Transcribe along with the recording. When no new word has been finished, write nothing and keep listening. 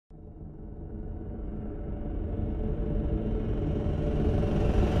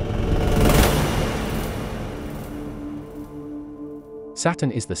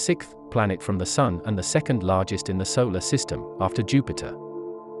Saturn is the sixth planet from the Sun and the second largest in the solar system, after Jupiter.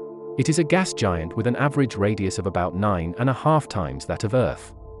 It is a gas giant with an average radius of about 9.5 times that of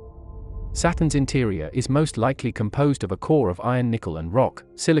Earth. Saturn's interior is most likely composed of a core of iron, nickel and rock,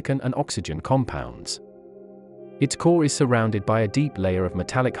 silicon and oxygen compounds. Its core is surrounded by a deep layer of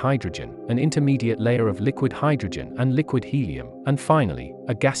metallic hydrogen, an intermediate layer of liquid hydrogen and liquid helium, and finally,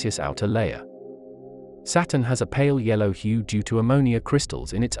 a gaseous outer layer. Saturn has a pale yellow hue due to ammonia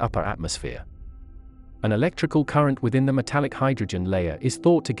crystals in its upper atmosphere. An electrical current within the metallic hydrogen layer is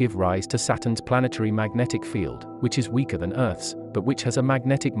thought to give rise to Saturn's planetary magnetic field, which is weaker than Earth's, but which has a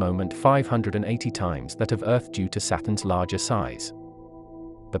magnetic moment 580 times that of Earth due to Saturn's larger size.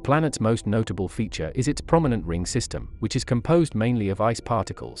 The planet's most notable feature is its prominent ring system, which is composed mainly of ice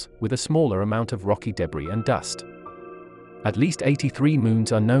particles, with a smaller amount of rocky debris and dust. At least 83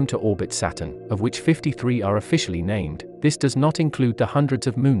 moons are known to orbit Saturn, of which 53 are officially named. This does not include the hundreds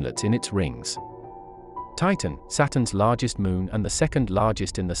of moonlets in its rings. Titan, Saturn's largest moon and the second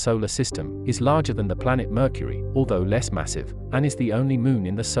largest in the solar system, is larger than the planet Mercury, although less massive, and is the only moon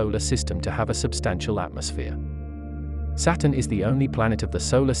in the solar system to have a substantial atmosphere. Saturn is the only planet of the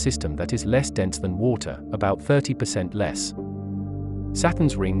solar system that is less dense than water, about 30% less.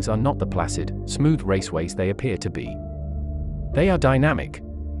 Saturn's rings are not the placid, smooth raceways they appear to be. They are dynamic.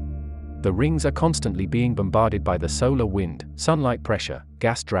 The rings are constantly being bombarded by the solar wind, sunlight pressure,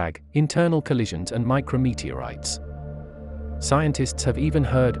 gas drag, internal collisions and micrometeorites. Scientists have even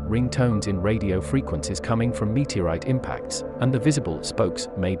heard ring tones in radio frequencies coming from meteorite impacts, and the visible spokes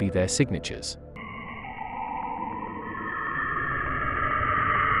may be their signatures.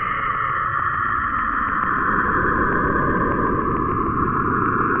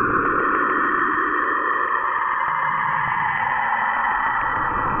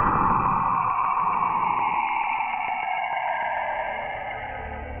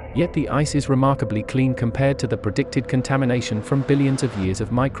 Yet the ice is remarkably clean compared to the predicted contamination from billions of years of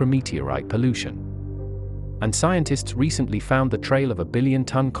micrometeorite pollution. And scientists recently found the trail of a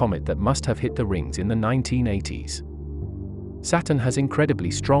billion-ton comet that must have hit the rings in the 1980s. Saturn has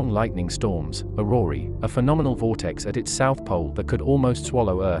incredibly strong lightning storms, aurorae, a phenomenal vortex at its south pole that could almost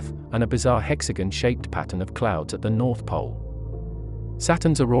swallow Earth, and a bizarre hexagon-shaped pattern of clouds at the north pole.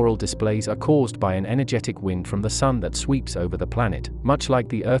 Saturn's auroral displays are caused by an energetic wind from the Sun that sweeps over the planet, much like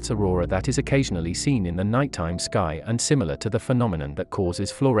the Earth's aurora that is occasionally seen in the nighttime sky and similar to the phenomenon that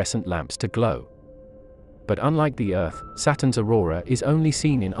causes fluorescent lamps to glow. But unlike the Earth, Saturn's aurora is only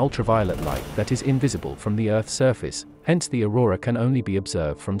seen in ultraviolet light that is invisible from the Earth's surface, hence the aurora can only be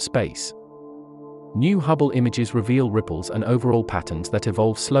observed from space. New Hubble images reveal ripples and overall patterns that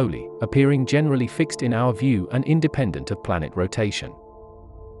evolve slowly, appearing generally fixed in our view and independent of planet rotation.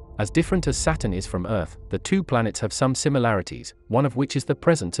 As different as Saturn is from Earth, the two planets have some similarities, one of which is the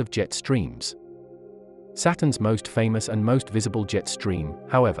presence of jet streams. Saturn's most famous and most visible jet stream,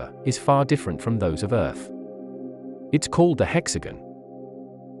 however, is far different from those of Earth. It's called the hexagon.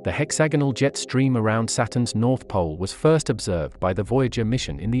 The hexagonal jet stream around Saturn's north pole was first observed by the Voyager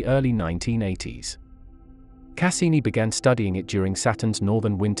mission in the early 1980s. Cassini began studying it during Saturn's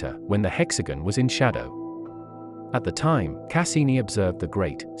northern winter, when the hexagon was in shadow. At the time, Cassini observed the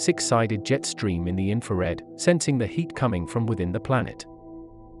great, six-sided jet stream in the infrared, sensing the heat coming from within the planet.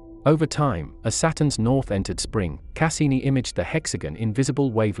 Over time, as Saturn's north entered spring, Cassini imaged the hexagon in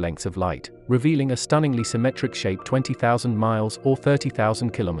visible wavelengths of light, revealing a stunningly symmetric shape 20,000 miles or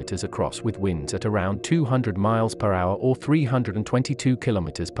 30,000 kilometers across with winds at around 200 miles per hour or 322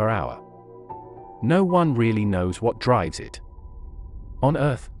 kilometers per hour. No one really knows what drives it. On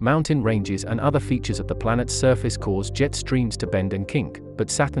Earth, mountain ranges and other features of the planet's surface cause jet streams to bend and kink, but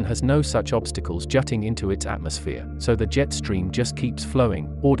Saturn has no such obstacles jutting into its atmosphere, so the jet stream just keeps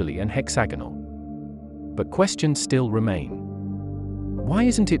flowing, orderly and hexagonal. But questions still remain. Why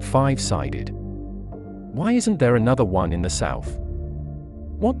isn't it five-sided? Why isn't there another one in the south?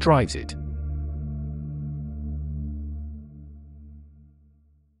 What drives it?